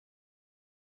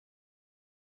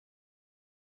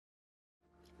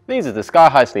These are the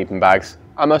SkyeHigh sleeping bags,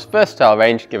 our most versatile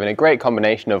range, giving a great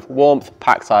combination of warmth,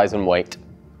 pack size and weight.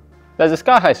 There's a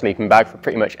SkyeHigh sleeping bag for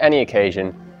pretty much any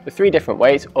occasion, with 3 different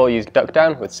weights, all use duck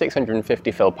down with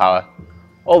 650 fill power.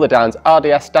 All the down's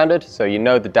RDS standard, so you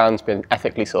know the down's been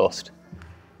ethically sourced.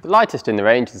 The lightest in the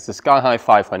range is the SkyeHigh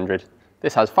 500.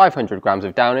 This has 500 grams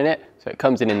of down in it, so it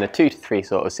comes in the 2 to 3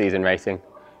 sort of season rating.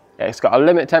 It's got a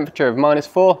limit temperature of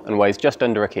 -4 and weighs just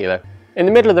under a kilo. In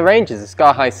the middle of the range is the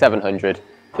SkyeHigh 700.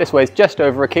 This weighs just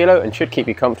over a kilo and should keep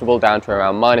you comfortable down to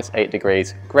around -8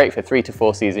 degrees, great for 3 to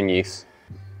 4 season use.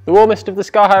 The warmest of the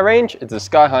SkyeHigh range is the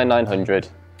SkyeHigh 900.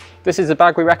 This is a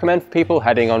bag we recommend for people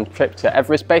heading on a trip to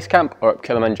Everest Base Camp or up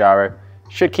Kilimanjaro.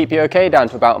 Should keep you okay down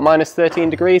to about -13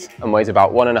 degrees and weighs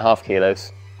about 1.5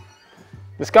 kilos.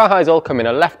 The SkyeHighs all come in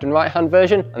a left and right hand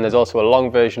version, and there's also a long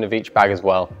version of each bag as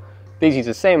well. These use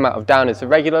the same amount of down as the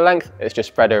regular length, it's just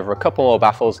spread over a couple more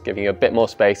baffles, giving you a bit more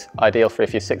space, ideal for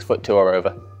if you're 6'2" or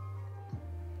over.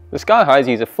 The SkyeHighs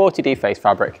use a 40D face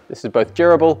fabric. This is both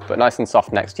durable but nice and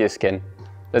soft next to your skin.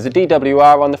 There's a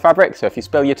DWR on the fabric, so if you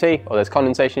spill your tea or there's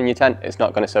condensation in your tent, it's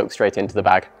not going to soak straight into the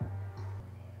bag.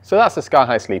 So that's the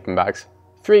SkyeHigh sleeping bags.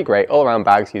 3 great all-round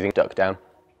bags using duck down.